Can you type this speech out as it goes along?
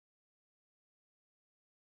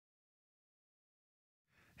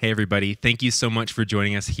Hey, everybody. Thank you so much for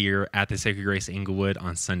joining us here at the Sacred Grace Inglewood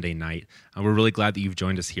on Sunday night. We're really glad that you've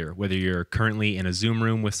joined us here, whether you're currently in a Zoom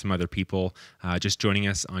room with some other people, just joining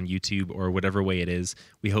us on YouTube, or whatever way it is.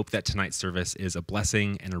 We hope that tonight's service is a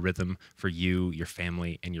blessing and a rhythm for you, your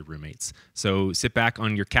family, and your roommates. So sit back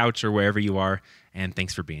on your couch or wherever you are, and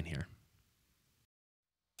thanks for being here.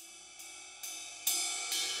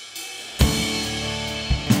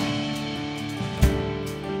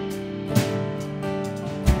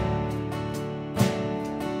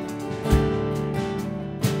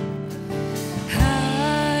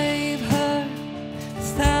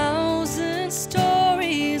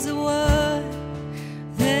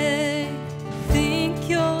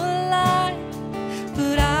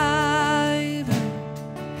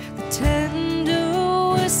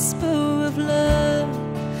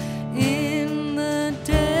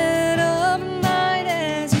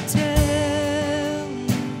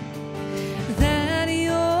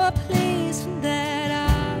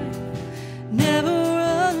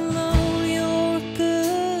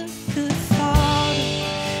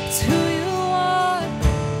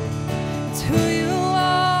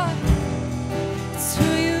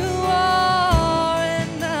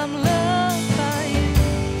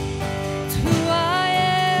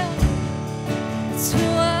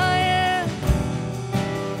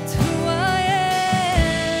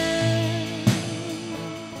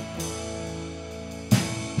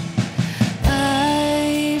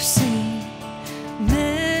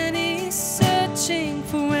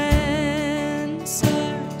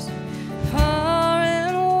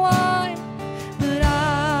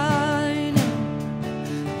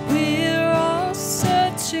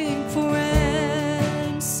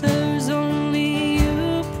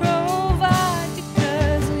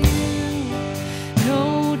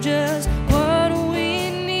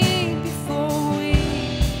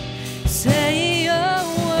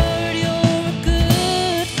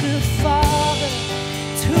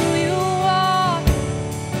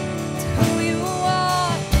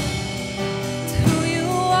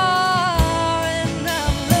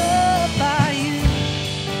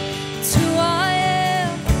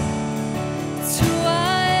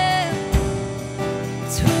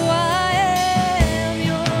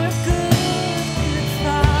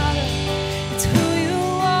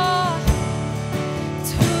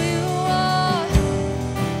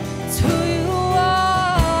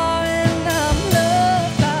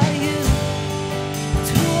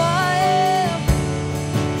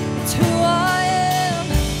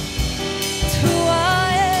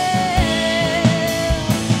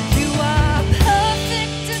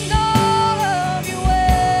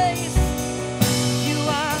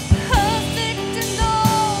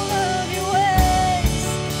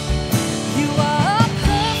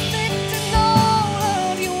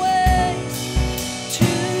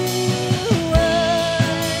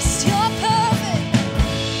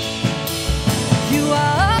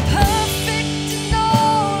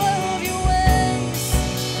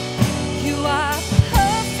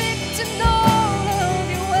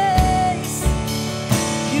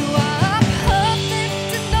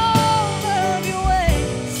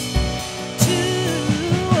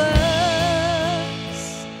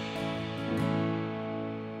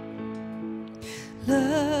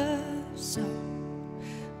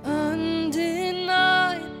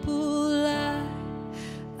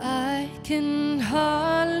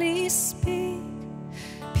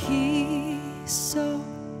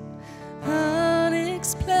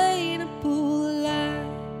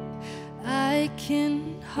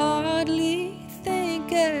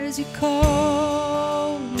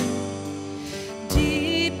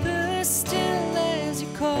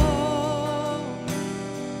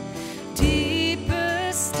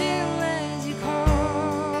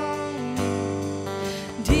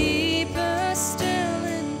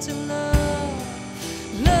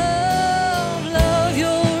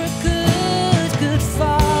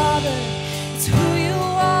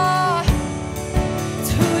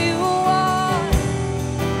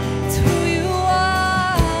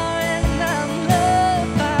 I'm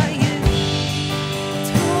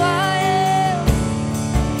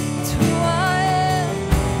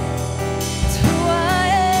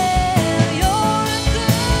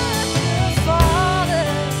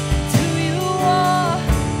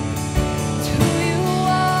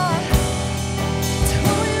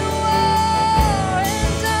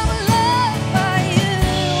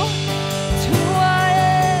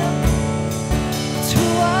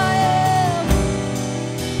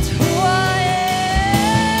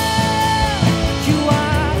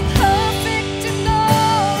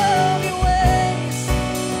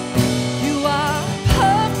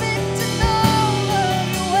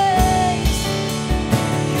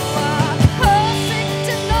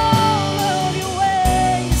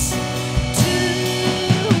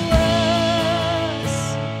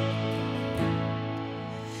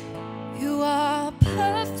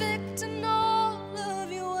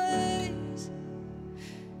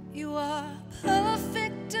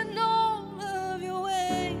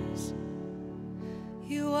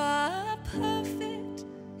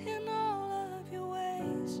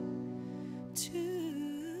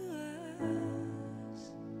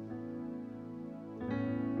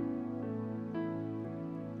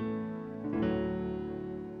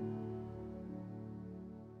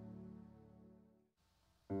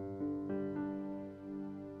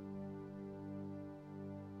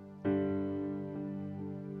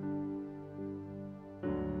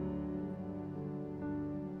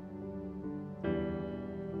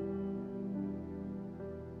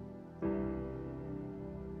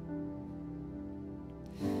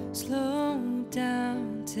Slow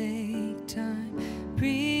down, take time,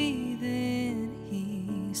 breathe in,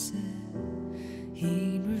 he said.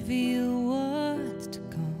 He'd reveal what's to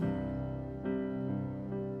come.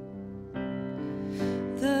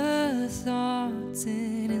 The thoughts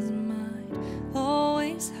in his mind,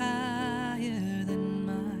 always higher than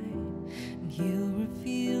mine, and he'll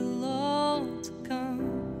reveal all to come.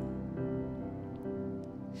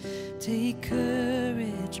 Take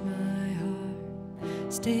courage, my heart,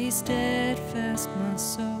 stay steadfast, my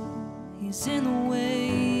soul. He's in the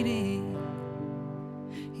waiting,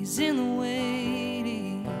 he's in the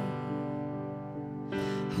waiting.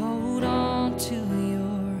 Hold on to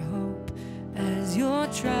your hope as your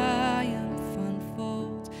triumph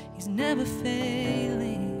unfolds. He's never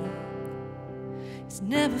failing, he's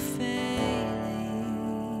never failing.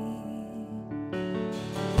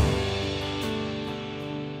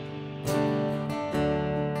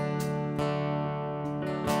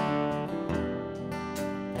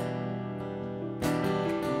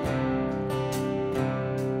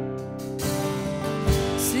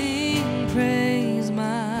 Praise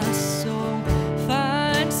my soul,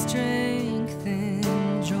 find strength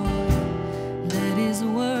and joy. Let his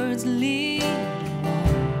words lead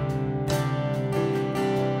on.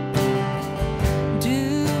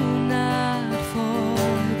 Do not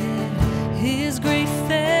forget his great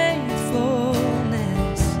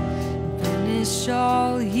faithfulness, finish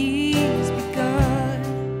all he's begun.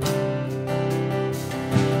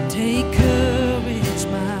 Take courage,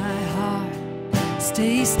 my heart,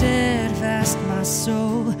 stay steadfast, my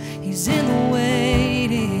soul. He's in the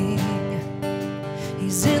waiting,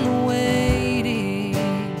 he's in the waiting.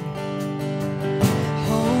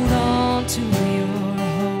 Hold on to your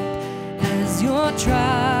hope as your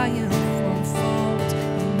triumph unfolds.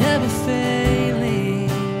 He's never failing,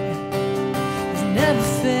 he's never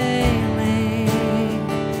failing.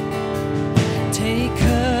 Take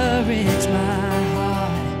courage, my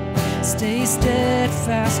heart, stay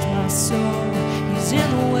steadfast, my soul. He's in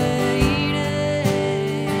the waiting.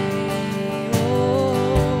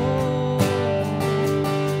 Oh,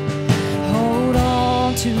 hold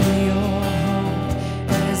on to your hope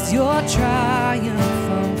as your triumph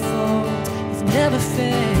unfolds. He's never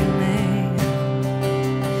failing,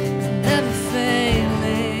 he's never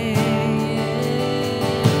failing.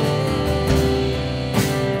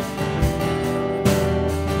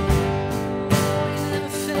 He's never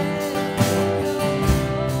failing.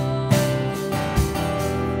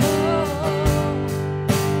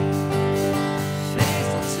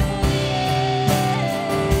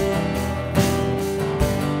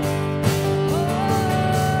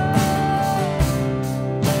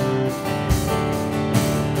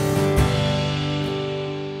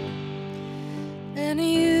 And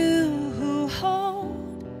you who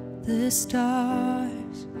hold the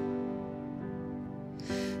stars,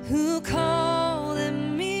 who call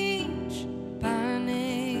them each by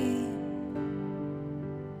name,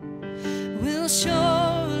 will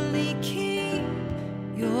surely keep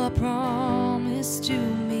your promise to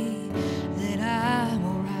me, that I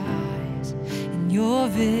will rise in your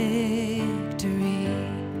victory.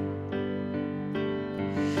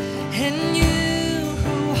 And you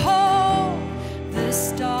who hold the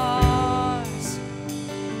stars,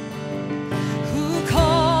 who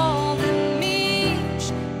call them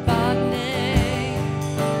each by name,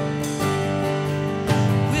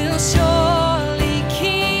 will surely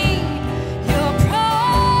keep your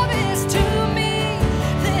promise to me,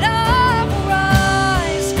 that I will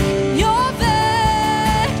rise in your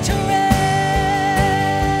victory.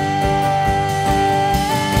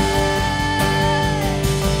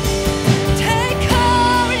 Take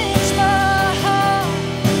courage, my heart,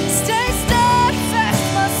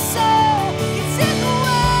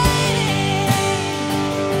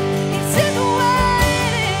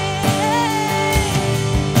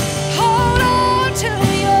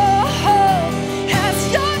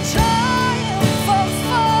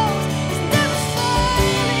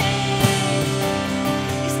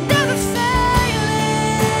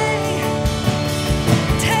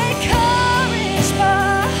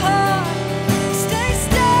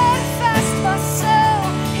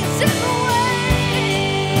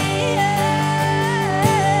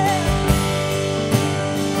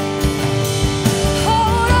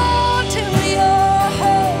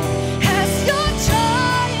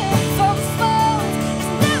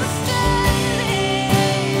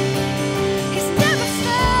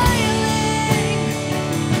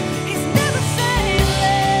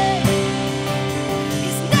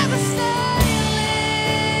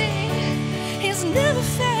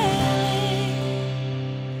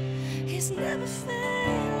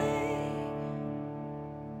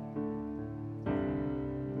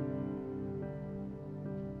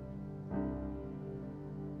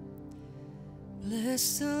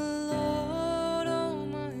 Bless the Lord, oh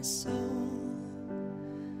my soul,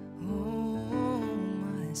 oh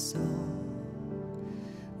my soul.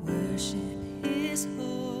 Worship His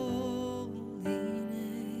holy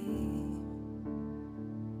name.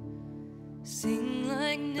 Sing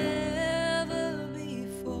like never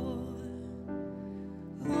before,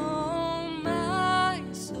 oh my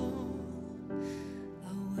soul. I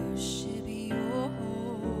worship Your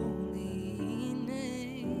holy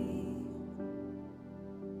name.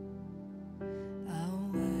 I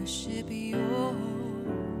worship Your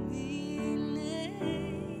holy name.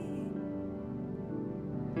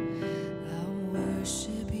 I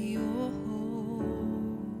worship Your holy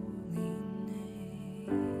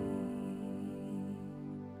name.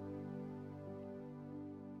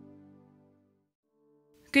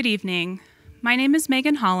 Good evening. My name is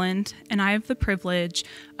Megan Holland, and I have the privilege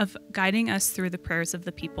of guiding us through the prayers of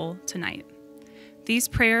the people tonight. These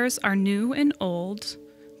prayers are new and old,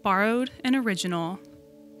 borrowed and original,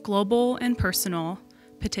 global and personal,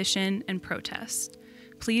 petition and protest.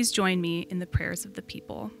 Please join me in the prayers of the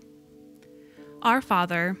people. Our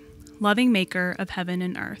Father, loving Maker of heaven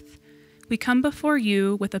and earth, we come before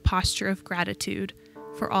You with a posture of gratitude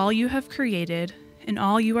for all You have created and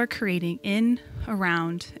all You are creating in,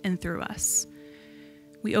 around, and through us.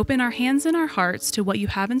 We open our hands and our hearts to what You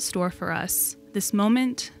have in store for us this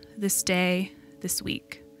moment, this day, this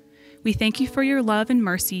week. We thank You for Your love and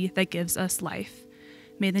mercy that gives us life.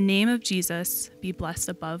 May the name of Jesus be blessed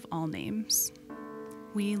above all names.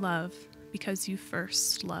 We love because You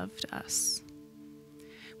first loved us.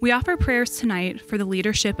 We offer prayers tonight for the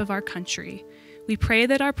leadership of our country. We pray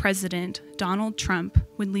that our President, Donald Trump,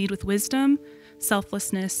 would lead with wisdom,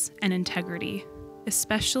 selflessness, and integrity,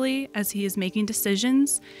 especially as he is making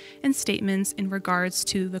decisions and statements in regards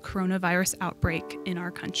to the coronavirus outbreak in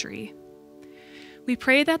our country. We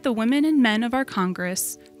pray that the women and men of our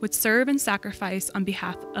Congress would serve and sacrifice on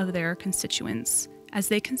behalf of their constituents as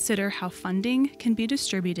they consider how funding can be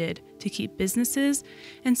distributed to keep businesses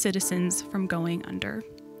and citizens from going under.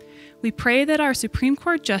 We pray that our Supreme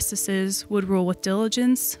Court justices would rule with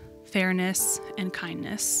diligence, fairness, and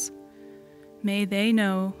kindness. May they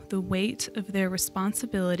know the weight of their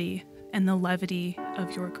responsibility and the levity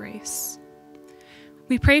of Your grace.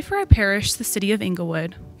 We pray for our parish, the city of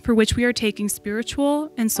Inglewood, for which we are taking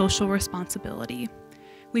spiritual and social responsibility.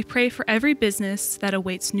 We pray for every business that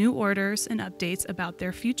awaits new orders and updates about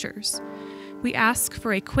their futures. We ask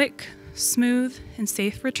for a quick, smooth, and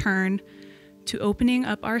safe return to opening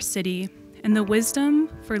up our city and the wisdom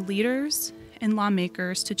for leaders and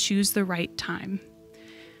lawmakers to choose the right time.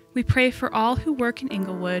 We pray for all who work in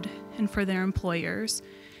Inglewood and for their employers.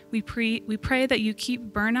 We pray that You keep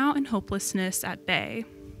burnout and hopelessness at bay.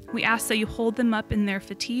 We ask that You hold them up in their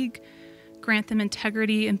fatigue, grant them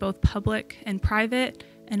integrity in both public and private,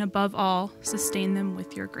 and above all, sustain them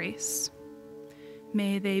with Your grace.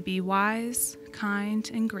 May they be wise,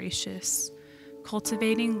 kind, and gracious,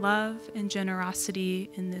 cultivating love and generosity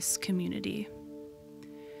in this community.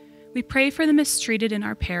 We pray for the mistreated in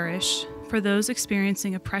our parish, for those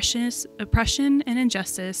experiencing oppression and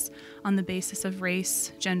injustice on the basis of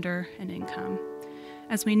race, gender, and income.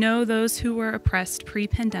 As we know, those who were oppressed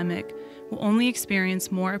pre-pandemic will only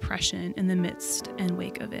experience more oppression in the midst and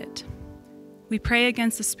wake of it. We pray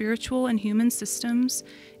against the spiritual and human systems,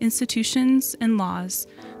 institutions, and laws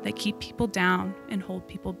that keep people down and hold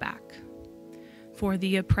people back. For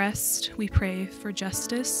the oppressed, we pray for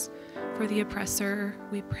justice. For the oppressor,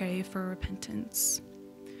 we pray for repentance.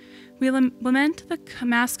 We lament the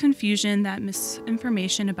mass confusion that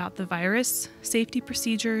misinformation about the virus, safety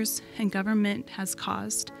procedures, and government has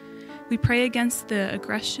caused. We pray against the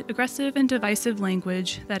aggressive and divisive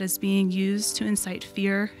language that is being used to incite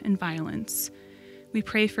fear and violence. We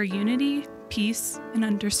pray for unity, peace, and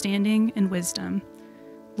understanding and wisdom.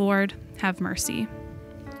 Lord, have mercy.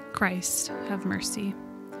 Christ, have mercy.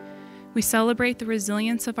 We celebrate the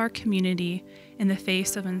resilience of our community in the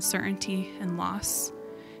face of uncertainty and loss.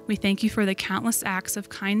 We thank You for the countless acts of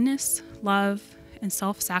kindness, love, and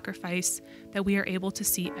self-sacrifice that we are able to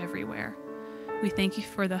see everywhere. We thank You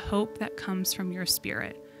for the hope that comes from Your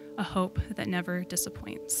Spirit, a hope that never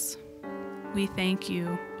disappoints. We thank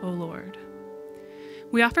You, O Lord.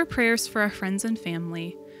 We offer prayers for our friends and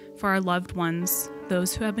family, for our loved ones,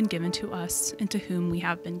 those who have been given to us and to whom we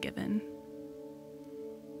have been given.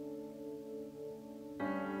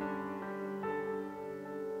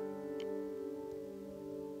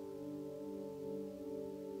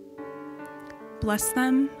 Bless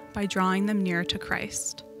them by drawing them near to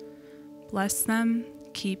Christ. Bless them,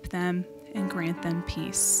 keep them, and grant them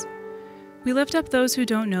peace. We lift up those who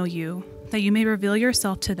don't know You, that You may reveal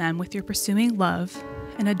Yourself to them with Your pursuing love,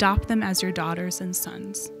 and adopt them as your daughters and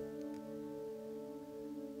sons.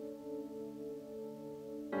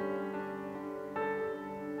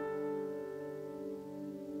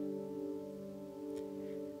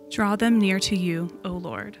 Draw them near to you, O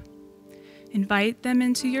Lord. Invite them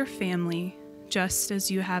into your family, just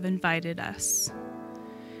as you have invited us.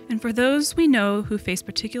 And for those we know who face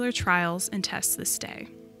particular trials and tests this day,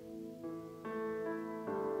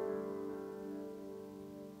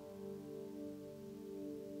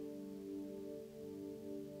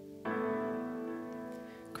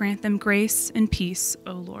 grant them grace and peace,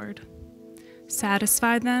 O Lord.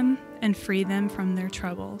 Satisfy them and free them from their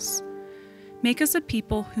troubles. Make us a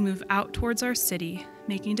people who move out towards our city,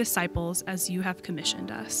 making disciples as you have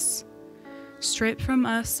commissioned us. Strip from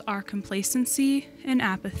us our complacency and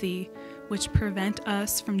apathy, which prevent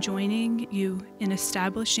us from joining you in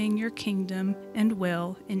establishing your kingdom and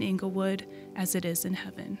will in Inglewood as it is in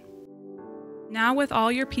heaven. Now with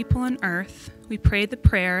all your people on earth, we pray the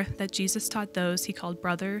prayer that Jesus taught those he called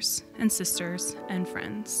brothers and sisters and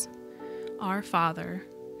friends. Our Father,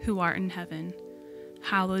 who art in heaven,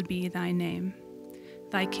 hallowed be thy name.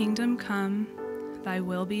 Thy kingdom come, thy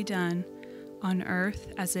will be done, on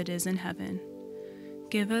earth as it is in heaven.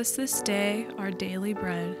 Give us this day our daily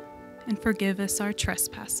bread, and forgive us our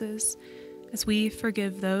trespasses, as we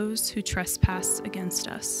forgive those who trespass against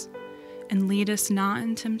us. And lead us not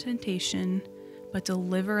into temptation, but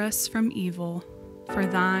deliver us from evil. For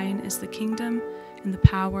thine is the kingdom, and the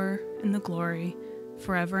power, and the glory,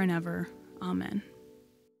 forever and ever. Amen.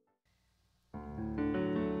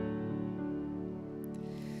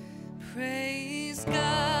 Praise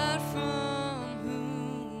God from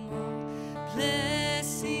whom all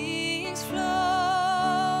blessings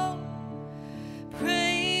flow.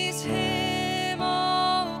 Praise him,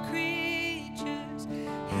 all creatures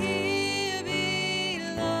here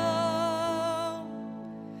below.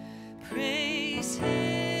 Praise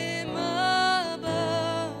him above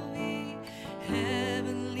the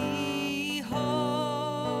heavenly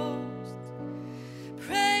host.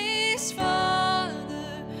 Praise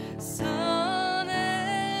Father, Son,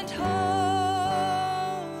 and Holy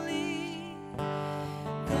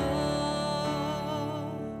Ghost.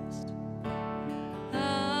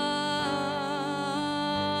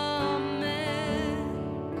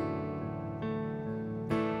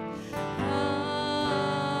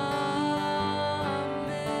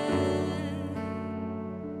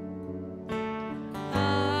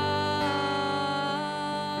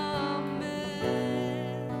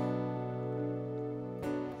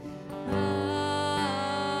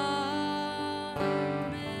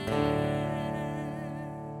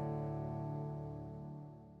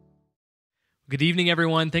 Good evening,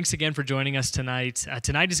 everyone. Thanks again for joining us tonight.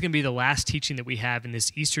 Tonight is going to be the last teaching that we have in this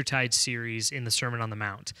Eastertide series in the Sermon on the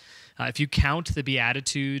Mount. If you count the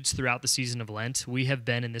Beatitudes throughout the season of Lent, we have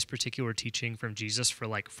been in this particular teaching from Jesus for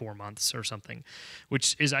like 4 months or something,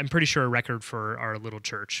 which is, I'm pretty sure, a record for our little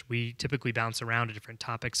church. We typically bounce around to different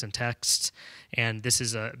topics and texts, and this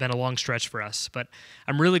has been a long stretch for us. But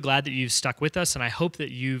I'm really glad that you've stuck with us, and I hope that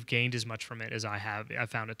you've gained as much from it as I have. I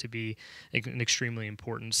found it to be an extremely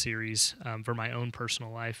important series for my own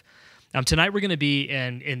personal life. Tonight we're going to be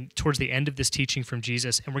towards the end of this teaching from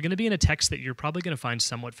Jesus, and we're going to be in a text that you're probably going to find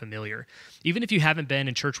somewhat familiar. Even if you haven't been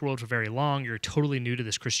in church world for very long, you're totally new to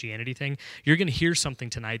this Christianity thing, you're going to hear something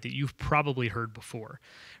tonight that you've probably heard before.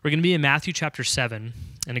 We're going to be in Matthew chapter 7,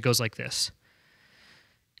 and it goes like this.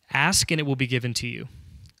 Ask, and it will be given to you.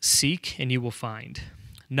 Seek, and you will find.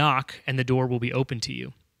 Knock, and the door will be opened to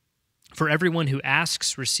you. For everyone who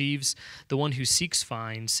asks receives, the one who seeks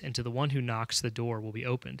finds, and to the one who knocks the door will be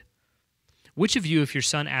opened. Which of you, if your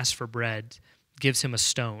son asks for bread, gives him a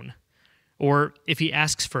stone? Or if he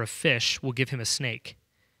asks for a fish, will give him a snake?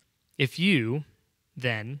 If you,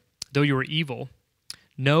 then, though you are evil,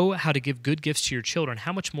 know how to give good gifts to your children,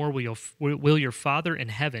 how much more will your Father in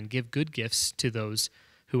heaven give good gifts to those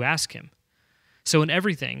who ask him? So in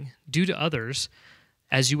everything, do to others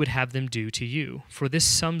as you would have them do to you, for this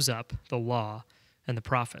sums up the law and the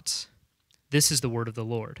prophets. This is the word of the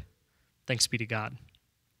Lord. Thanks be to God.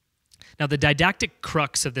 Now, the didactic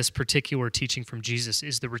crux of this particular teaching from Jesus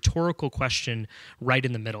is the rhetorical question right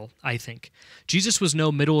in the middle, I think. Jesus was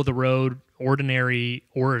no middle-of-the-road, ordinary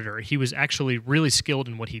orator. He was actually really skilled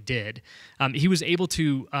in what he did. He was able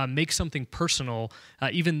to make something personal,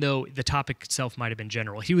 even though the topic itself might have been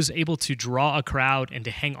general. He was able to draw a crowd and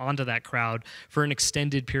to hang on to that crowd for an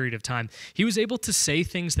extended period of time. He was able to say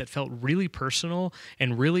things that felt really personal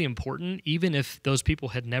and really important, even if those people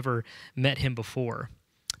had never met him before.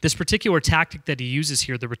 This particular tactic that he uses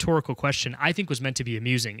here, the rhetorical question, I think was meant to be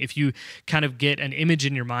amusing. If you kind of get an image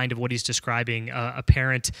in your mind of what he's describing, a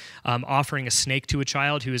parent offering a snake to a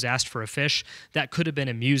child who has asked for a fish, that could have been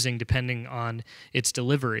amusing depending on its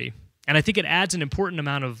delivery. And I think it adds an important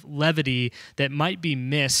amount of levity that might be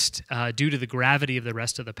missed due to the gravity of the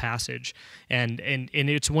rest of the passage. And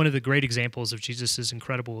it's one of the great examples of Jesus'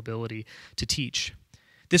 incredible ability to teach.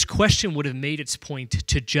 This question would have made its point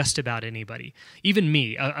to just about anybody. Even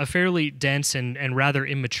me, a fairly dense and rather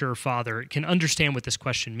immature father, can understand what this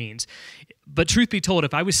question means. But truth be told,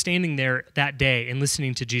 if I was standing there that day and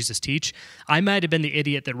listening to Jesus teach, I might have been the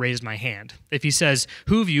idiot that raised my hand. If he says,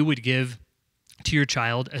 "Who of you would give to your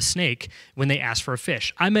child a snake when they ask for a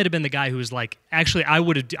fish?" I might have been the guy who was like, actually, I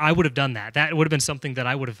would have done that. That would have been something that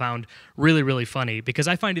I would have found really, really funny, because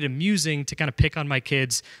I find it amusing to kind of pick on my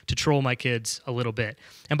kids, to troll my kids a little bit.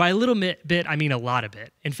 And by a little bit, I mean a lot of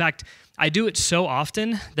it. In fact, I do it so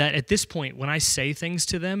often that at this point, when I say things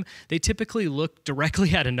to them, they typically look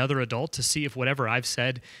directly at another adult to see if whatever I've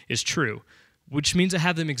said is true, which means I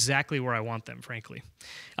have them exactly where I want them, frankly.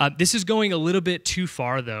 This is going a little bit too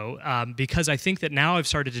far, though, because I think that now I've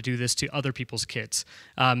started to do this to other people's kids.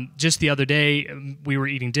 Just the other day, we were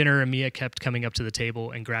eating dinner, and Mia kept coming up to the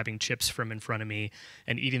table and grabbing chips from in front of me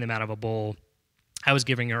and eating them out of a bowl. I was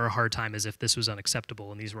giving her a hard time as if this was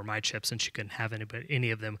unacceptable and these were my chips and she couldn't have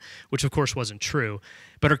any of them, which of course wasn't true.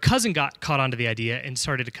 But her cousin got caught onto the idea and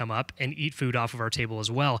started to come up and eat food off of our table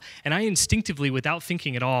as well. And I instinctively, without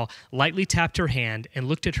thinking at all, lightly tapped her hand and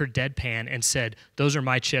looked at her deadpan and said, "Those are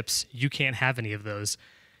my chips. You can't have any of those."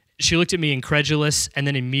 She looked at me incredulous and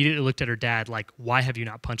then immediately looked at her dad like, "Why have you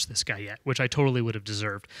not punched this guy yet?" Which I totally would have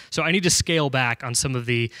deserved. So I need to scale back on some of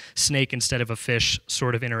the snake instead of a fish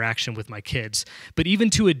sort of interaction with my kids. But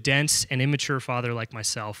even to a dense and immature father like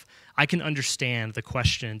myself, I can understand the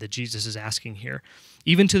question that Jesus is asking here.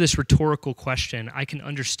 Even to this rhetorical question, I can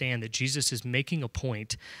understand that Jesus is making a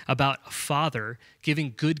point about a father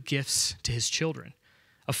giving good gifts to his children.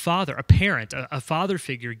 A father, a parent, a father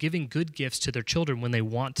figure giving good gifts to their children when they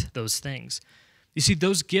want those things. You see,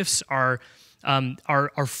 those gifts are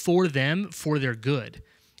for them, for their good.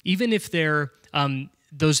 Even if they're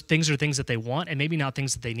those things are things that they want and maybe not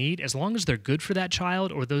things that they need, as long as they're good for that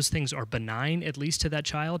child or those things are benign, at least to that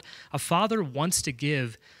child, a father wants to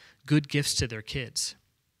give good gifts to their kids.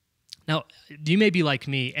 Now, you may be like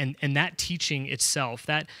me, and that teaching itself,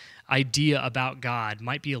 that idea about God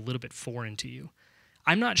might be a little bit foreign to you.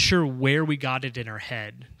 I'm not sure where we got it in our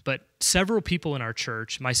head, but several people in our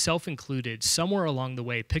church, myself included, somewhere along the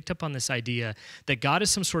way picked up on this idea that God is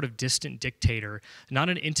some sort of distant dictator, not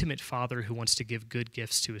an intimate father who wants to give good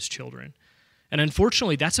gifts to his children. And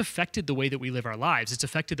unfortunately, that's affected the way that we live our lives. It's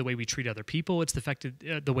affected the way we treat other people. It's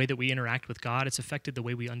affected the way that we interact with God. It's affected the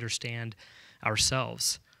way we understand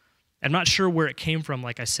ourselves. I'm not sure where it came from,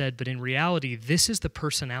 like I said, but in reality, this is the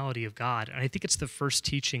personality of God. And I think it's the first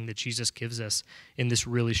teaching that Jesus gives us in this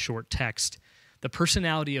really short text. The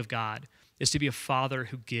personality of God is to be a father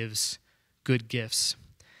who gives good gifts.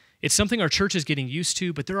 It's something our church is getting used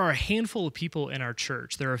to, but there are a handful of people in our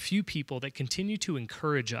church. There are a few people that continue to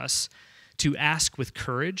encourage us to ask with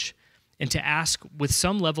courage and to ask with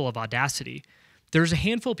some level of audacity. There's a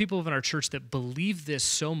handful of people in our church that believe this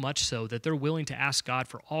so much so that they're willing to ask God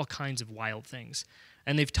for all kinds of wild things.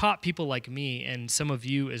 And they've taught people like me and some of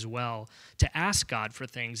you as well to ask God for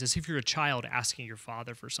things as if you're a child asking your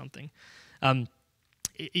father for something.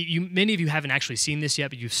 Many of you haven't actually seen this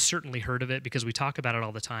yet, but you've certainly heard of it because we talk about it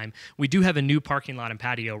all the time. We do have a new parking lot and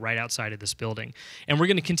patio right outside of this building, and we're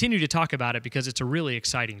going to continue to talk about it because it's a really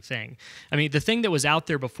exciting thing. I mean, the thing that was out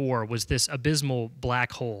there before was this abysmal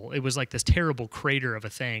black hole. It was like this terrible crater of a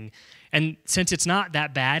thing, and since it's not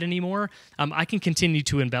that bad anymore, I can continue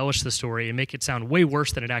to embellish the story and make it sound way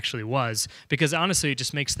worse than it actually was because honestly, it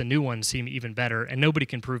just makes the new one seem even better, and nobody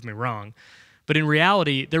can prove me wrong. But in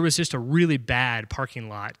reality, there was just a really bad parking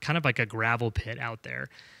lot, kind of like a gravel pit out there.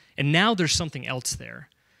 And now there's something else there.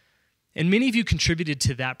 And many of you contributed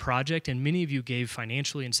to that project, and many of you gave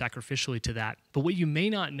financially and sacrificially to that. But what you may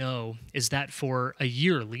not know is that for a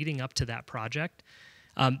year leading up to that project,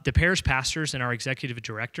 the parish pastors and our executive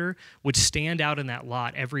director would stand out in that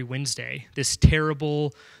lot every Wednesday, this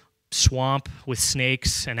terrible swamp with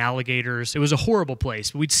snakes and alligators. It was a horrible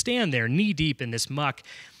place. We'd stand there knee-deep in this muck,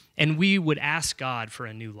 and we would ask God for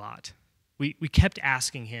a new lot. We kept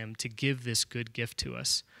asking him to give this good gift to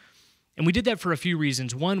us. And we did that for a few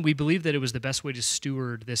reasons. One, we believed that it was the best way to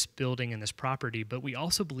steward this building and this property, but we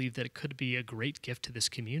also believed that it could be a great gift to this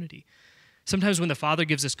community. Sometimes when the Father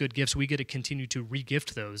gives us good gifts, we get to continue to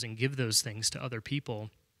re-gift those and give those things to other people.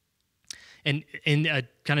 And in a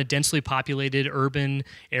kind of densely populated urban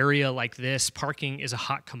area like this, parking is a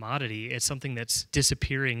hot commodity. It's something that's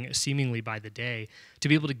disappearing seemingly by the day. To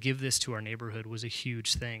be able to give this to our neighborhood was a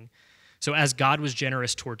huge thing. So as God was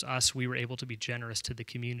generous towards us, we were able to be generous to the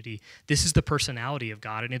community. This is the personality of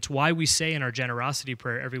God, and it's why we say in our generosity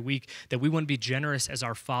prayer every week that we want to be generous as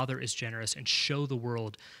our Father is generous and show the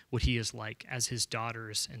world what he is like as his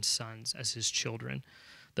daughters and sons, as his children.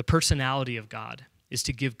 The personality of God is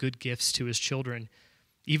to give good gifts to his children,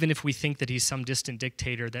 even if we think that he's some distant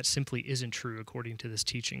dictator. That simply isn't true according to this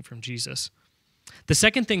teaching from Jesus. The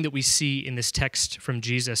second thing that we see in this text from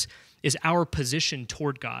Jesus is our position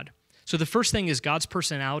toward God. So the first thing is God's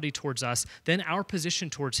personality towards us. Then our position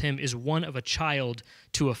towards him is one of a child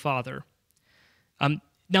to a father.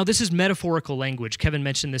 Now, this is metaphorical language. Kevin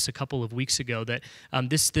mentioned this a couple of weeks ago, that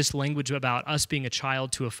this language about us being a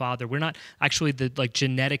child to a father, we're not actually the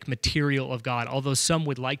genetic material of God, although some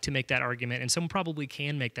would like to make that argument, and some probably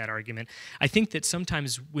can make that argument. I think that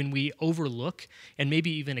sometimes when we overlook and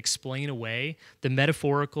maybe even explain away the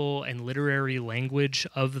metaphorical and literary language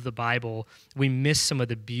of the Bible, we miss some of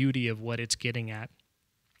the beauty of what it's getting at.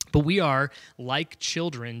 But we are like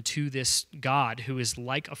children to this God who is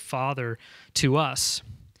like a father to us.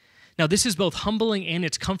 Now, this is both humbling and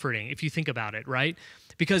it's comforting, if you think about it, right?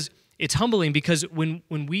 Because it's humbling because when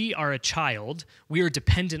we are a child, we are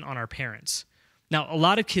dependent on our parents. Now, a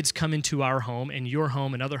lot of kids come into our home and your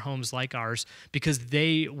home and other homes like ours because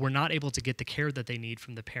they were not able to get the care that they need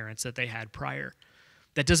from the parents that they had prior.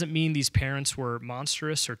 That doesn't mean these parents were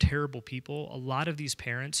monstrous or terrible people. A lot of these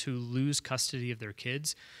parents who lose custody of their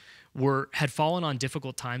kids had fallen on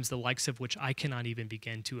difficult times, the likes of which I cannot even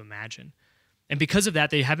begin to imagine. And because of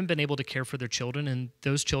that, they haven't been able to care for their children, and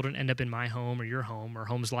those children end up in my home or your home or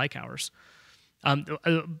homes like ours.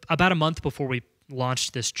 About a month before we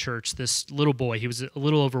launched this church, this little boy, he was a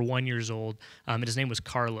little over 1 year old, and his name was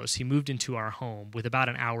Carlos. He moved into our home with about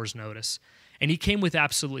an hour's notice. And he came with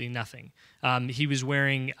absolutely nothing. He was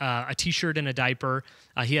wearing a T-shirt and a diaper.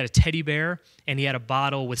 He had a teddy bear, and he had a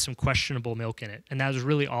bottle with some questionable milk in it. And that was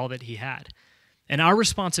really all that he had. And our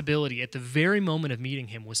responsibility at the very moment of meeting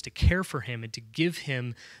him was to care for him and to give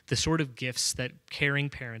him the sort of gifts that caring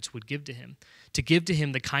parents would give to him, to give to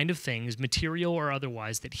him the kind of things, material or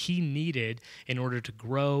otherwise, that he needed in order to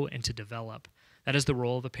grow and to develop. That is the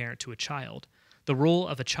role of a parent to a child. The role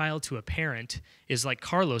of a child to a parent is like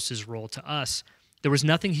Carlos's role to us. There was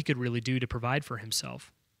nothing he could really do to provide for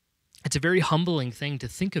himself. It's a very humbling thing to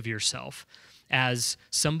think of yourself as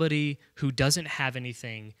somebody who doesn't have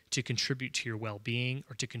anything to contribute to your well-being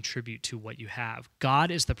or to contribute to what you have. God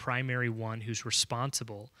is the primary one who's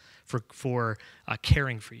responsible for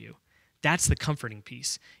caring for you. That's the comforting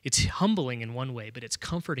piece. It's humbling in one way, but it's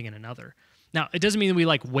comforting in another. Now, it doesn't mean that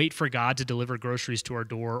we wait for God to deliver groceries to our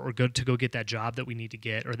door or go get that job that we need to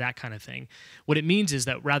get or that kind of thing. What it means is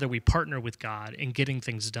that rather we partner with God in getting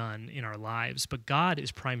things done in our lives, but God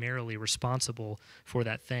is primarily responsible for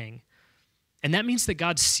that thing. And that means that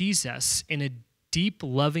God sees us in a deep,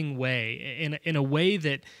 loving way, in a way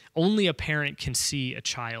that only a parent can see a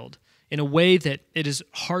child, in a way that it is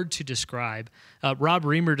hard to describe. Rob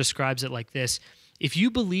Reamer describes it like this: if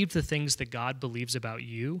you believed the things that God believes about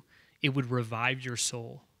you, it would revive your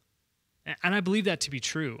soul. And I believe that to be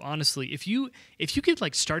true, honestly. If you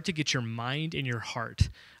could start to get your mind and your heart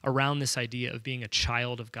around this idea of being a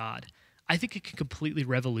child of God, I think it can completely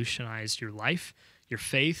revolutionize your life, your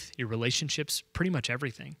faith, your relationships, pretty much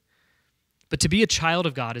everything. But to be a child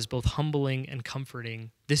of God is both humbling and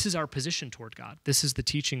comforting. This is our position toward God. This is the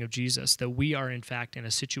teaching of Jesus, that we are in fact in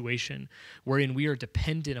a situation wherein we are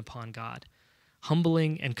dependent upon God.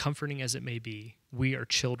 Humbling and comforting as it may be, we are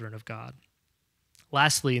children of God.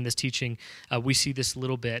 Lastly, in this teaching, we see this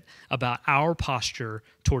little bit about our posture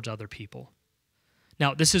towards other people.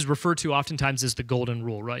 Now, this is referred to oftentimes as the golden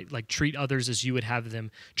rule, right? Like treat others as you would have them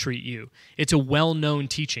treat you. It's a well-known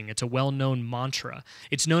teaching. It's a well-known mantra.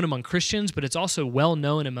 It's known among Christians, but it's also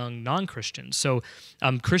well-known among non-Christians. So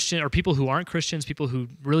Christian or people who aren't Christians, people who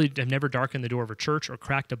really have never darkened the door of a church or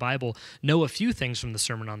cracked a Bible, know a few things from the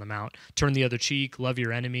Sermon on the Mount. Turn the other cheek, love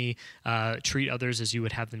your enemy, treat others as you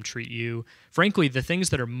would have them treat you. Frankly, the things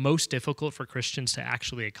that are most difficult for Christians to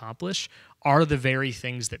actually accomplish are the very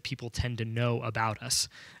things that people tend to know about us,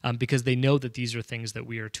 because they know that these are things that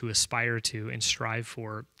we are to aspire to and strive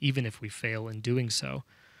for, even if we fail in doing so.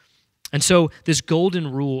 And so this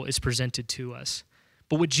golden rule is presented to us.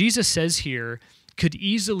 But what Jesus says here could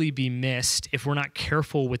easily be missed if we're not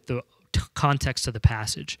careful with the context of the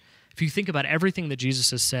passage. If you think about everything that Jesus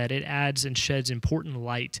has said, it adds and sheds important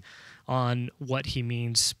light on what he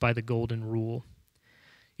means by the golden rule.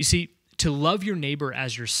 You see, to love your neighbor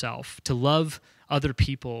as yourself, to love other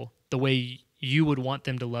people the way you would want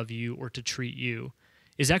them to love you or to treat you,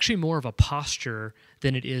 is actually more of a posture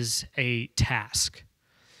than it is a task.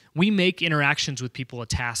 We make interactions with people a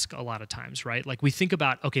task a lot of times, right? Like we think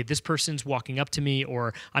about, okay, this person's walking up to me,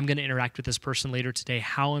 or I'm going to interact with this person later today.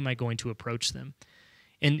 How am I going to approach them?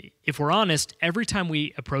 And if we're honest, every time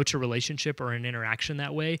we approach a relationship or an interaction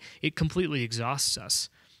that way, it completely exhausts us.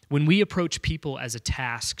 When we approach people as a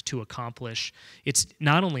task to accomplish, it's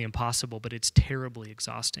not only impossible, but it's terribly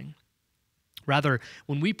exhausting. Rather,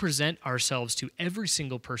 when we present ourselves to every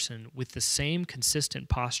single person with the same consistent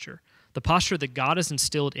posture, the posture that God has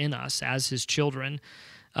instilled in us as his children,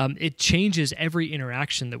 it changes every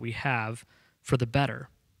interaction that we have for the better.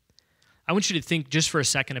 I want you to think just for a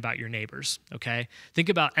second about your neighbors, okay? Think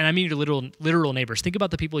about, and I mean your literal neighbors. Think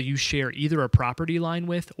about the people you share either a property line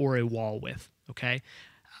with or a wall with, okay?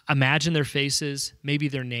 Imagine their faces, maybe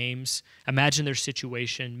their names. Imagine their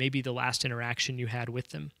situation, maybe the last interaction you had with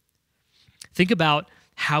them. Think about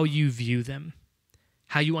how you view them,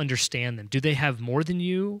 how you understand them. Do they have more than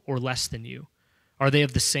you or less than you? Are they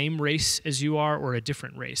of the same race as you are or a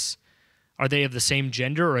different race? Are they of the same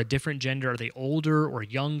gender or a different gender? Are they older or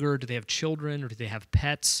younger? Do they have children or do they have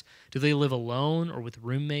pets? Do they live alone or with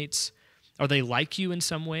roommates? Are they like you in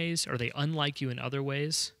some ways? Are they unlike you in other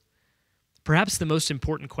ways? Perhaps the most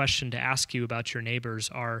important question to ask you about your neighbors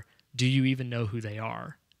are, do you even know who they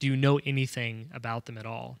are? Do you know anything about them at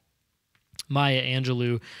all? Maya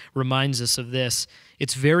Angelou reminds us of this.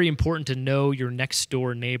 It's very important to know your next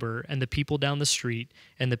door neighbor and the people down the street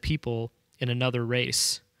and the people in another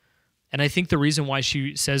race. And I think the reason why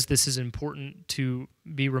she says this is important to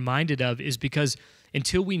be reminded of is because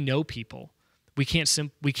until we know people, we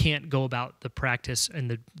can't go about the practice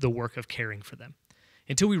and the work of caring for them.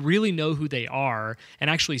 Until we really know who they are and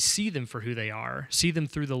actually see them for who they are, see them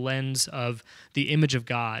through the lens of the image of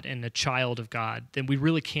God and a child of God, then we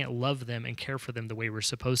really can't love them and care for them the way we're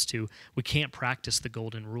supposed to. We can't practice the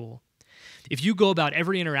golden rule. If you go about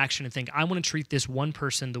every interaction and think, I want to treat this one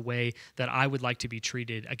person the way that I would like to be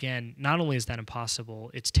treated, again, not only is that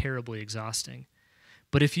impossible, it's terribly exhausting.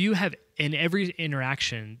 But if you have in every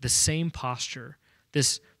interaction the same posture,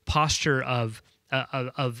 this posture of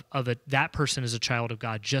that person is a child of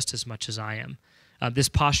God just as much as I am, this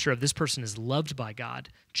posture of this person is loved by God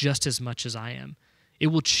just as much as I am, it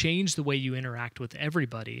will change the way you interact with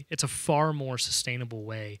everybody. It's a far more sustainable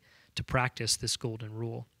way to practice this golden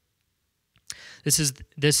rule. This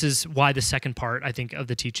is why the second part, I think, of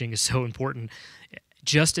the teaching is so important.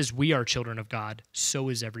 Just as we are children of God, so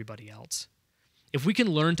is everybody else. If we can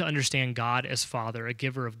learn to understand God as Father, a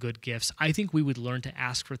giver of good gifts, I think we would learn to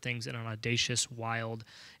ask for things in an audacious, wild,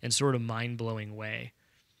 and sort of mind-blowing way.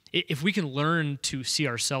 If we can learn to see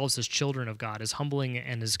ourselves as children of God, as humbling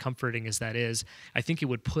and as comforting as that is, I think it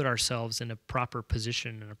would put ourselves in a proper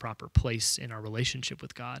position and a proper place in our relationship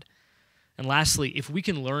with God. And lastly, if we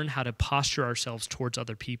can learn how to posture ourselves towards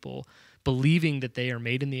other people, believing that they are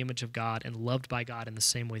made in the image of God and loved by God in the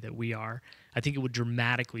same way that we are, I think it would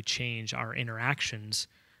dramatically change our interactions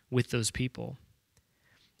with those people.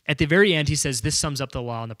 At the very end, he says, this sums up the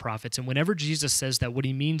law and the prophets. And whenever Jesus says that, what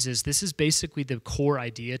he means is this is basically the core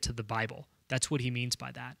idea to the Bible. That's what he means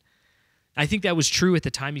by that. I think that was true at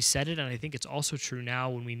the time he said it, and I think it's also true now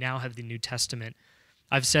when we now have the New Testament.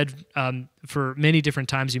 I've said for many different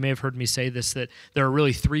times, you may have heard me say this, that there are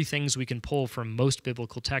really three things we can pull from most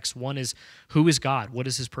biblical texts. One is, who is God? What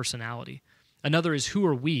is his personality? Another is, who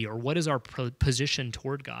are we, or what is our position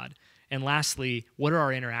toward God? And lastly, what are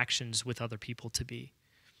our interactions with other people to be?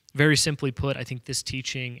 Very simply put, I think this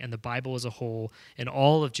teaching and the Bible as a whole and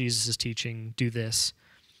all of Jesus' teaching do this.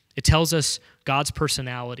 It tells us God's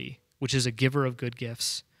personality, which is a giver of good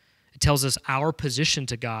gifts. It tells us our position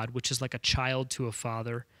to God, which is like a child to a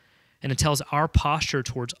father. And it tells our posture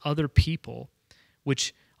towards other people,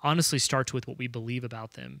 which honestly starts with what we believe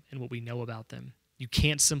about them and what we know about them. You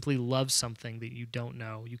can't simply love something that you don't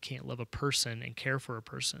know. You can't love a person and care for a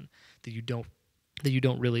person that you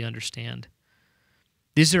don't really understand.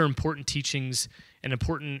 These are important teachings and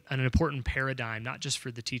an important paradigm, not just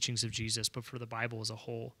for the teachings of Jesus, but for the Bible as a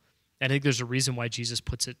whole. And I think there's a reason why Jesus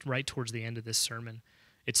puts it right towards the end of this sermon.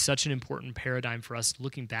 It's such an important paradigm for us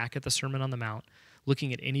looking back at the Sermon on the Mount,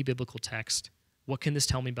 looking at any biblical text. What can this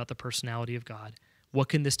tell me about the personality of God? What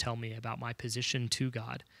can this tell me about my position to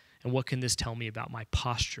God? And what can this tell me about my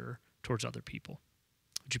posture towards other people?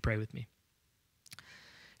 Would you pray with me?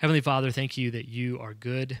 Heavenly Father, thank you that you are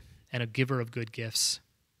good and a giver of good gifts.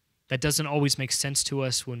 That doesn't always make sense to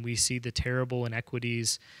us when we see the terrible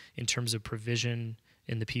inequities in terms of provision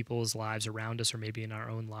in the people's lives around us or maybe in our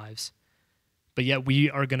own lives. But yet we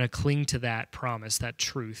are going to cling to that promise, that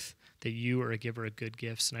truth, that you are a giver of good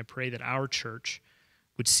gifts. And I pray that our church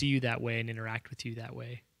would see you that way and interact with you that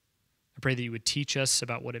way. I pray that you would teach us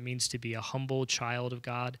about what it means to be a humble child of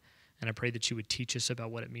God, and I pray that you would teach us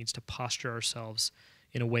about what it means to posture ourselves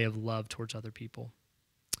in a way of love towards other people.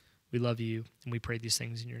 We love you, and we pray these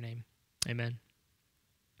things in your name. Amen.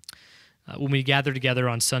 When we gather together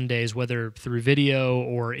on Sundays, whether through video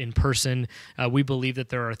or in person, we believe that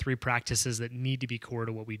there are 3 practices that need to be core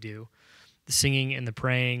to what we do. The singing and the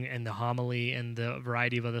praying and the homily and the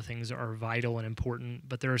variety of other things are vital and important,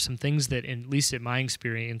 but there are some things that, at least in my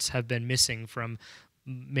experience, have been missing from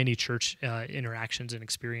many church interactions and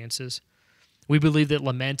experiences. We believe that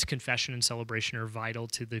lament, confession, and celebration are vital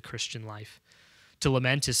to the Christian life. To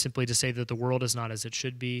lament is simply to say that the world is not as it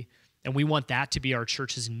should be, and we want that to be our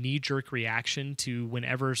church's knee-jerk reaction to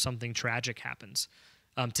whenever something tragic happens.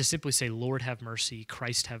 To simply say, Lord, have mercy,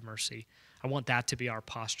 Christ, have mercy. I want that to be our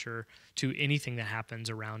posture to anything that happens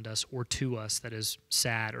around us or to us that is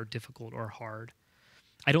sad or difficult or hard.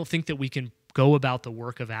 I don't think that we can go about the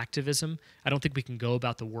work of activism. I don't think we can go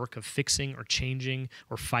about the work of fixing or changing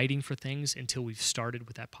or fighting for things until we've started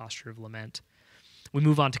with that posture of lament. We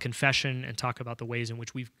move on to confession and talk about the ways in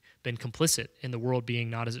which we've been complicit in the world being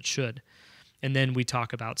not as it should. And then we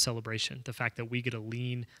talk about celebration, the fact that we get to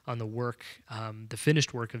lean on the work, the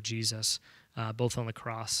finished work of Jesus, both on the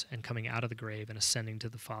cross and coming out of the grave and ascending to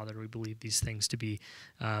the Father. We believe these things to be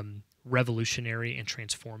revolutionary and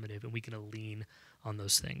transformative, and we get to lean on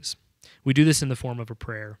those things. We do this in the form of a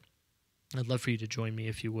prayer. I'd love for you to join me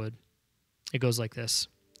if you would. It goes like this.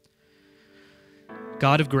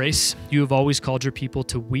 God of grace, you have always called your people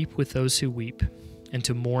to weep with those who weep and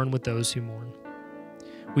to mourn with those who mourn.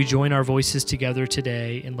 We join our voices together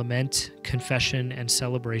today in lament, confession, and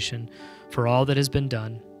celebration for all that has been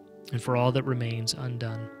done and for all that remains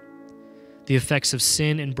undone. The effects of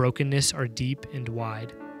sin and brokenness are deep and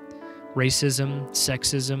wide. Racism,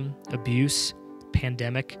 sexism, abuse,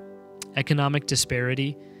 pandemic, economic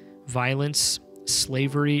disparity, violence,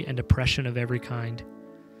 slavery, and oppression of every kind.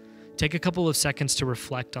 Take a couple of seconds to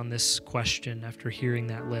reflect on this question after hearing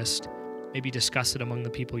that list. Maybe discuss it among the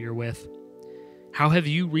people you're with. How have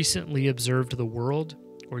you recently observed the world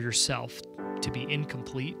or yourself to be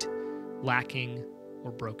incomplete, lacking,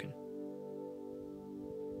 or broken?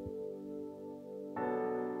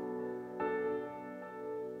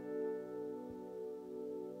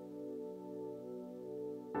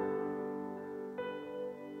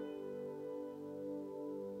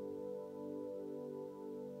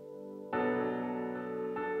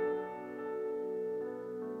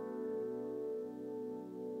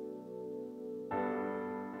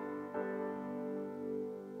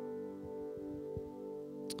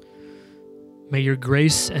 May your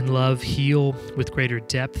grace and love heal with greater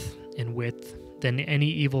depth and width than any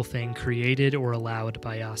evil thing created or allowed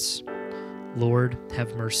by us. Lord,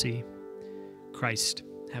 have mercy. Christ,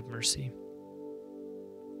 have mercy.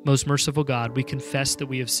 Most merciful God, we confess that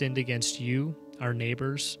we have sinned against you, our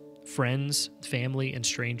neighbors, friends, family, and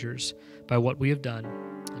strangers by what we have done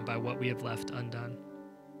and by what we have left undone.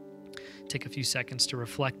 Take a few seconds to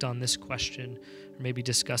reflect on this question or maybe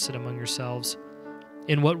discuss it among yourselves.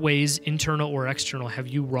 In what ways, internal or external, have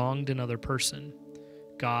you wronged another person,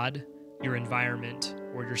 God, your environment,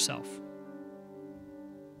 or yourself?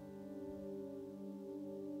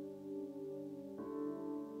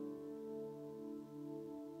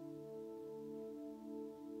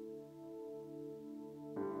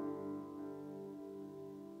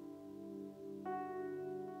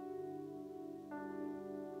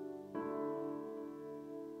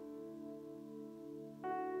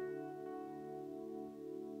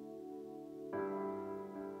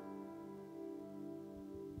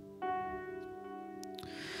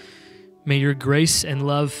 May your grace and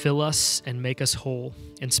love fill us and make us whole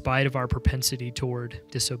in spite of our propensity toward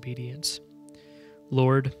disobedience.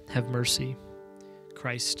 Lord, have mercy.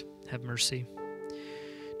 Christ, have mercy.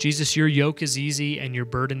 Jesus, your yoke is easy and your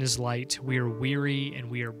burden is light. We are weary and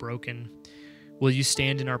we are broken. Will you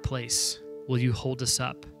stand in our place? Will you hold us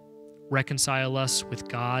up? Reconcile us with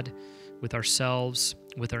God, with ourselves,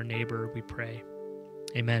 with our neighbor, we pray.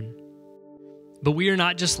 Amen. But we are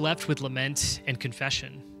not just left with lament and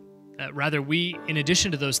confession. Rather, we, in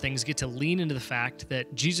addition to those things, get to lean into the fact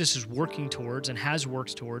that Jesus is working towards and has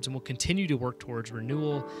worked towards and will continue to work towards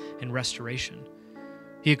renewal and restoration.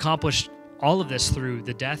 He accomplished all of this through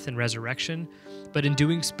the death and resurrection, but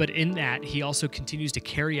in that, he also continues to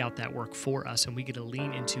carry out that work for us, and we get to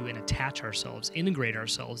lean into and attach ourselves, integrate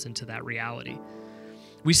ourselves into that reality.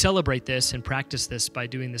 We celebrate this and practice this by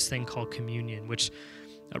doing this thing called communion, which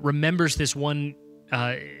remembers this one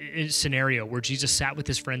scenario where Jesus sat with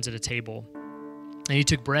his friends at a table. And he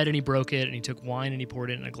took bread and he broke it, and he took wine and he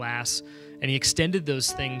poured it in a glass, and he extended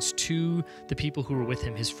those things to the people who were with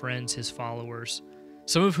him, his friends, his followers,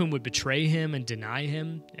 some of whom would betray him and deny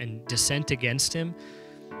him and dissent against him.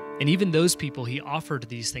 And even those people, he offered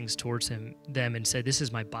these things towards them and said, "This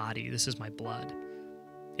is my body, this is my blood."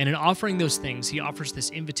 And in offering those things, he offers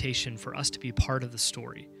this invitation for us to be a part of the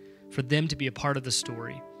story, for them to be a part of the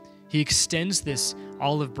story. He extends this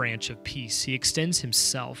olive branch of peace. He extends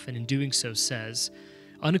himself, and in doing so says,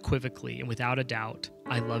 unequivocally and without a doubt,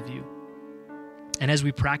 "I love you." And as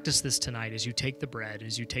we practice this tonight, as you take the bread,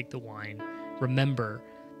 as you take the wine, remember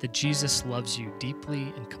that Jesus loves you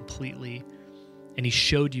deeply and completely, and he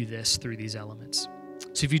showed you this through these elements.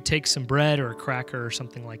 So if you take some bread or a cracker or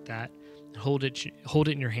something like that, hold it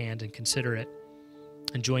in your hand and consider it,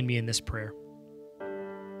 and join me in this prayer.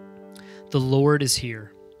 The Lord is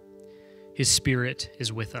here. His Spirit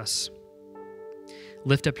is with us.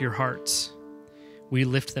 Lift up your hearts. We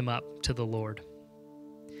lift them up to the Lord.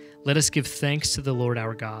 Let us give thanks to the Lord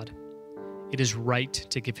our God. It is right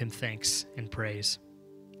to give him thanks and praise.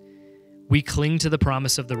 We cling to the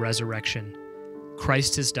promise of the resurrection.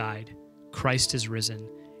 Christ has died, Christ is risen,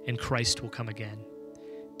 and Christ will come again.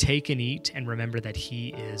 Take and eat and remember that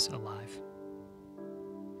he is alive.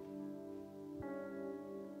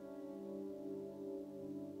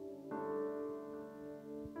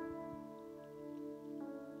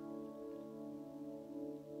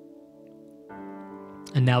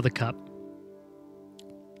 And now the cup.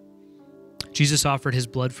 Jesus offered his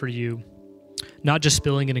blood for you, not just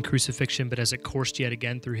spilling it in crucifixion, but as it coursed yet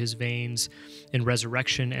again through his veins in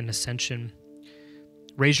resurrection and ascension.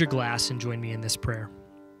 Raise your glass and join me in this prayer.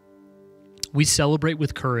 We celebrate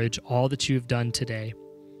with courage all that you have done today,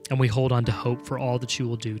 and we hold on to hope for all that you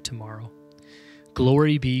will do tomorrow.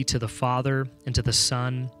 Glory be to the Father, and to the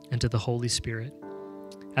Son, and to the Holy Spirit,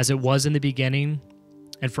 as it was in the beginning,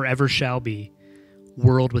 and forever shall be,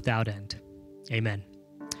 world without end. Amen.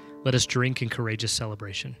 Let us drink in courageous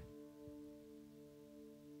celebration.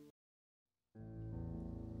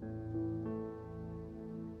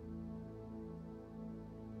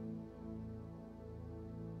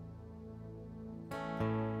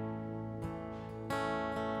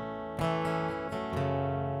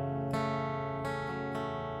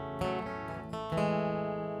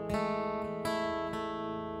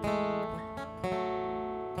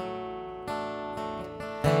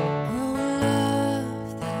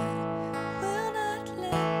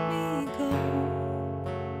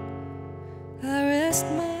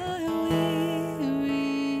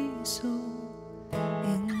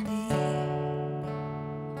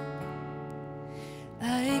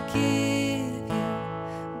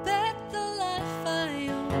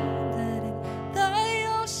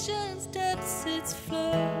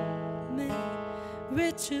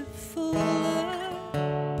 Richer, fuller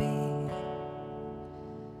be.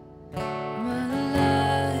 My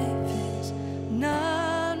life is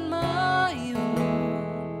not my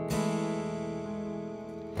own,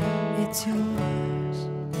 it's yours.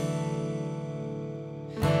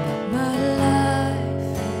 My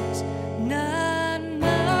life is not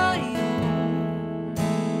my own,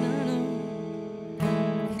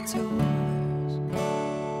 no, it's yours.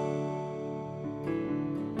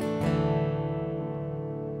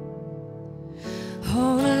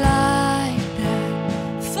 Oh, light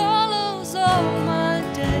that follows all my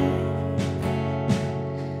day,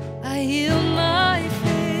 I yield my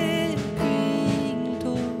flickering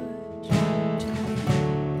torch to thee.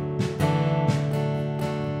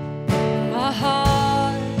 My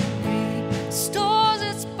heart restores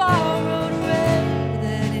its borrowed ray,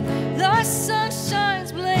 that in thy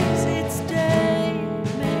sunshine's blaze its day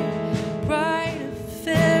may brighter,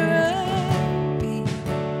 fairer be.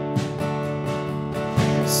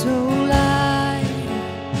 So light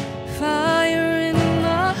fire in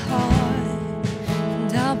my heart,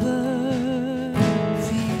 and I'll burn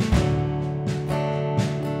for you.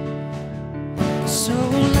 So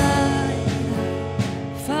light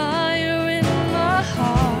fire in my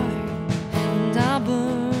heart, and I'll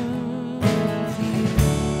burn for you.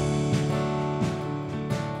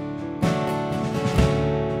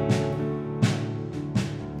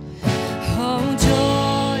 Oh,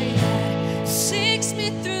 joy that seeks me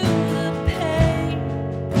through the pain,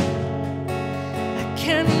 I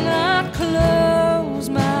cannot close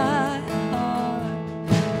my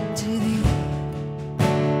heart to thee.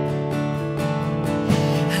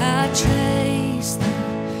 I trace the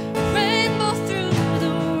rainbow through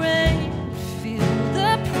the rain, feel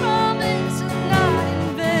the promise is not in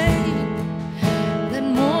vain, that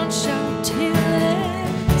morn shall till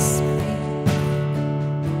its speed.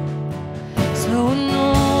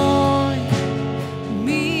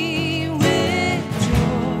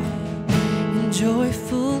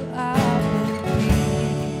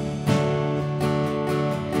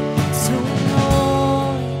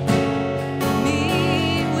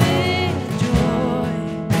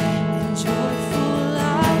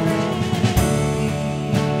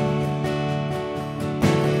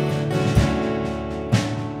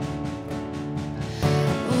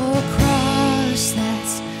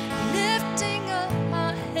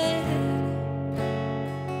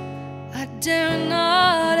 dare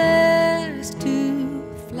not ask to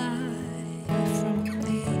fly from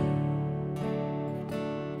thee.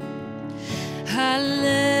 I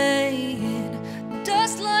lay in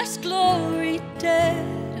dust life's glory dead,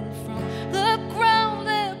 and from the ground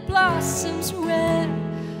there blossoms red.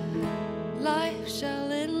 Life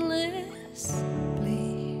shall endless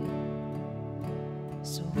bleed.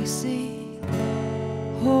 So we sing,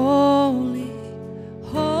 holy,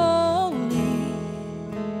 holy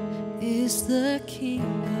is the King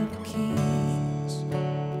of Kings.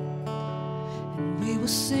 And we will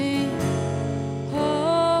sing,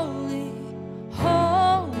 holy,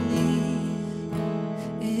 holy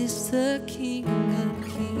is the King of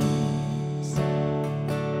Kings.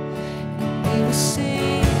 And we will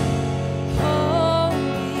sing,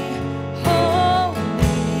 holy,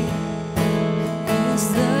 holy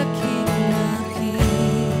is the King of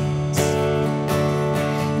Kings.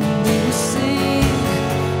 And we will sing,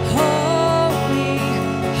 holy,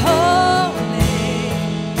 holy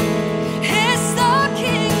is the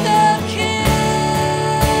King of Kings.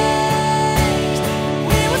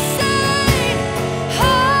 We will sing, holy,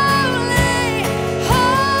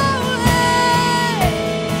 holy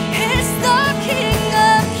is the King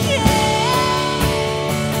of Kings.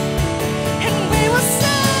 And we will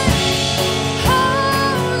sing, holy, holy is the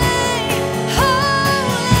King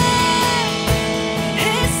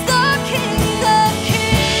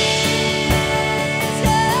of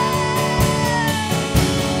Kings.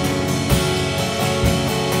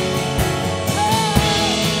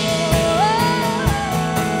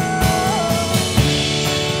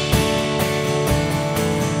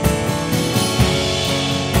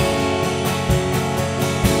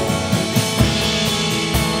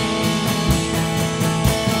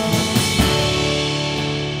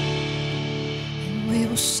 And we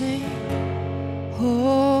will sing,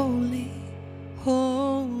 holy,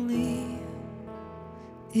 holy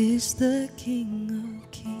is the King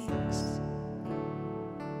of Kings.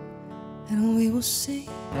 And we will sing,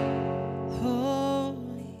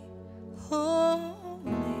 holy,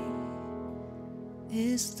 holy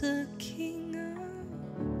is the King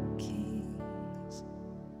of Kings.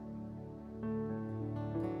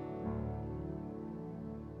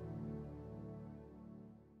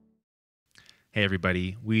 Hey,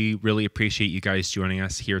 everybody. We really appreciate you guys joining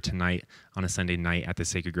us here tonight on a Sunday night at the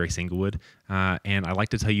Sacred Grace Inglewood. And I'd like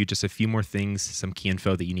to tell you just a few more things, some key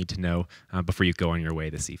info that you need to know before you go on your way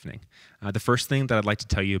this evening. The first thing that I'd like to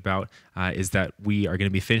tell you about is that we are going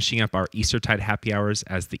to be finishing up our Eastertide happy hours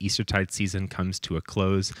as the Eastertide season comes to a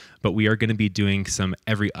close, but we are going to be doing some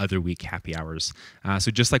every other week happy hours.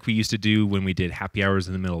 So just like we used to do when we did happy hours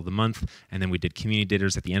in the middle of the month, and then we did community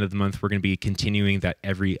dinners at the end of the month, we're going to be continuing that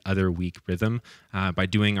every other week rhythm by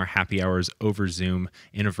doing our happy hours over Zoom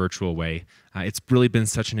in a virtual way. It's really been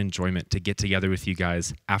such an enjoyment to get together with you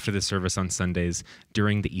guys after the service on Sundays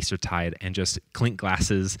during the Eastertide and just clink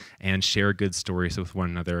glasses and share good stories with one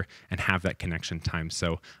another and have that connection time.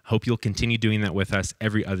 So hope you'll continue doing that with us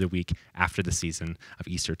every other week after the season of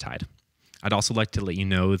Eastertide. I'd also like to let you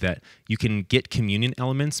know that you can get communion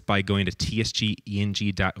elements by going to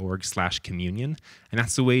tsgeng.org/communion. And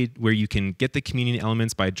that's the way where you can get the communion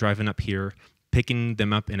elements by driving up here, picking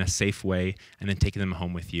them up in a safe way, and then taking them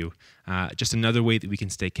home with you. Just another way that we can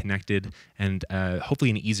stay connected and hopefully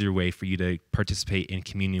an easier way for you to participate in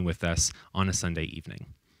communion with us on a Sunday evening.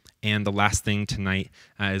 And the last thing tonight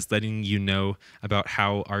is letting you know about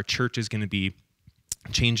how our church is going to be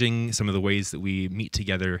changing some of the ways that we meet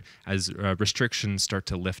together as restrictions start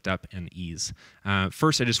to lift up and ease.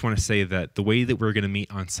 First, I just want to say that the way that we're going to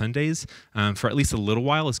meet on Sundays for at least a little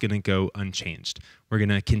while is going to go unchanged. We're going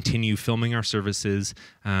to continue filming our services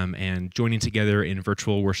and joining together in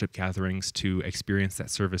virtual worship gatherings to experience that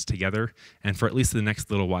service together. And for at least the next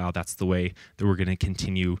little while, that's the way that we're going to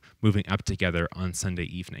continue moving up together on Sunday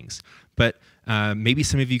evenings. But maybe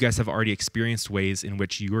some of you guys have already experienced ways in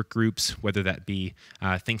which your groups, whether that be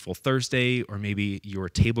Thankful Thursday or maybe your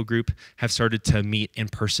table group, have started to meet in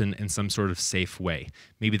person in some sort of safe way.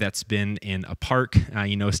 Maybe that's been in a park,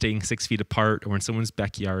 staying 6 feet apart, or in someone's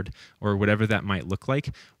backyard, or whatever that might look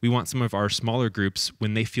like. We want some of our smaller groups,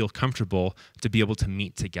 when they feel comfortable, to be able to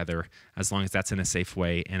meet together, as long as that's in a safe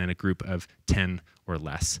way and in a group of 10 or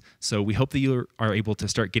less. So we hope that you are able to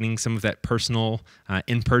start getting some of that personal,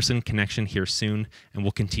 in-person connection here soon, and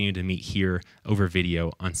we'll continue to meet here over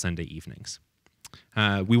video on Sunday evenings.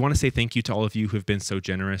 We want to say thank you to all of you who have been so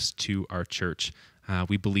generous to our church.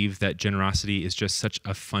 We believe that generosity is just such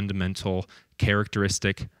a fundamental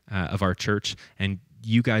characteristic of our church, and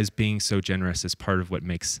you guys being so generous is part of what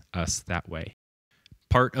makes us that way.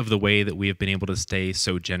 Part of the way that we have been able to stay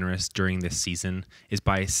so generous during this season is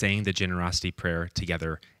by saying the generosity prayer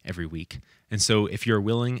together every week. And so if you're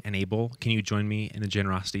willing and able, can you join me in the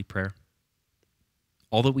generosity prayer?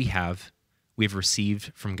 All that we have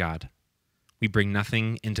received from God. We bring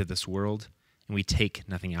nothing into this world, and we take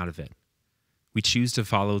nothing out of it. We choose to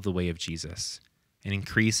follow the way of Jesus and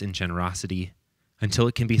increase in generosity until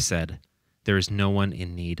it can be said, there is no one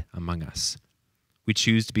in need among us. We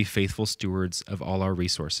choose to be faithful stewards of all our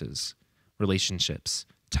resources, relationships,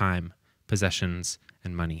 time, possessions,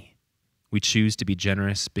 and money. We choose to be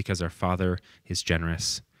generous because our Father is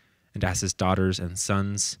generous, and as his daughters and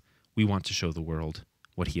sons, we want to show the world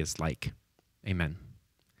what he is like. Amen.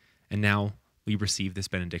 And now we receive this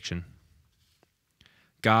benediction.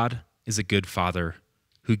 God is a good Father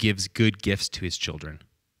who gives good gifts to his children.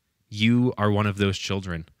 You are one of those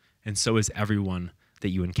children, and so is everyone that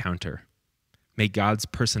you encounter. May God's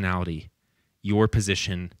personality, your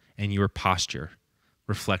position, and your posture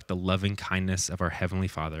reflect the loving kindness of our Heavenly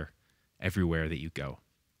Father everywhere that you go.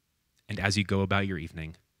 And as you go about your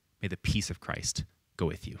evening, may the peace of Christ go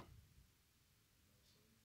with you.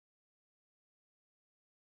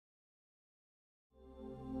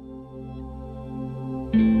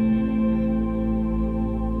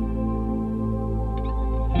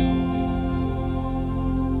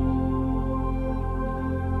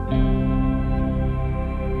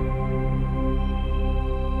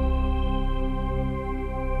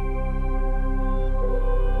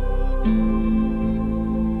 Thank you.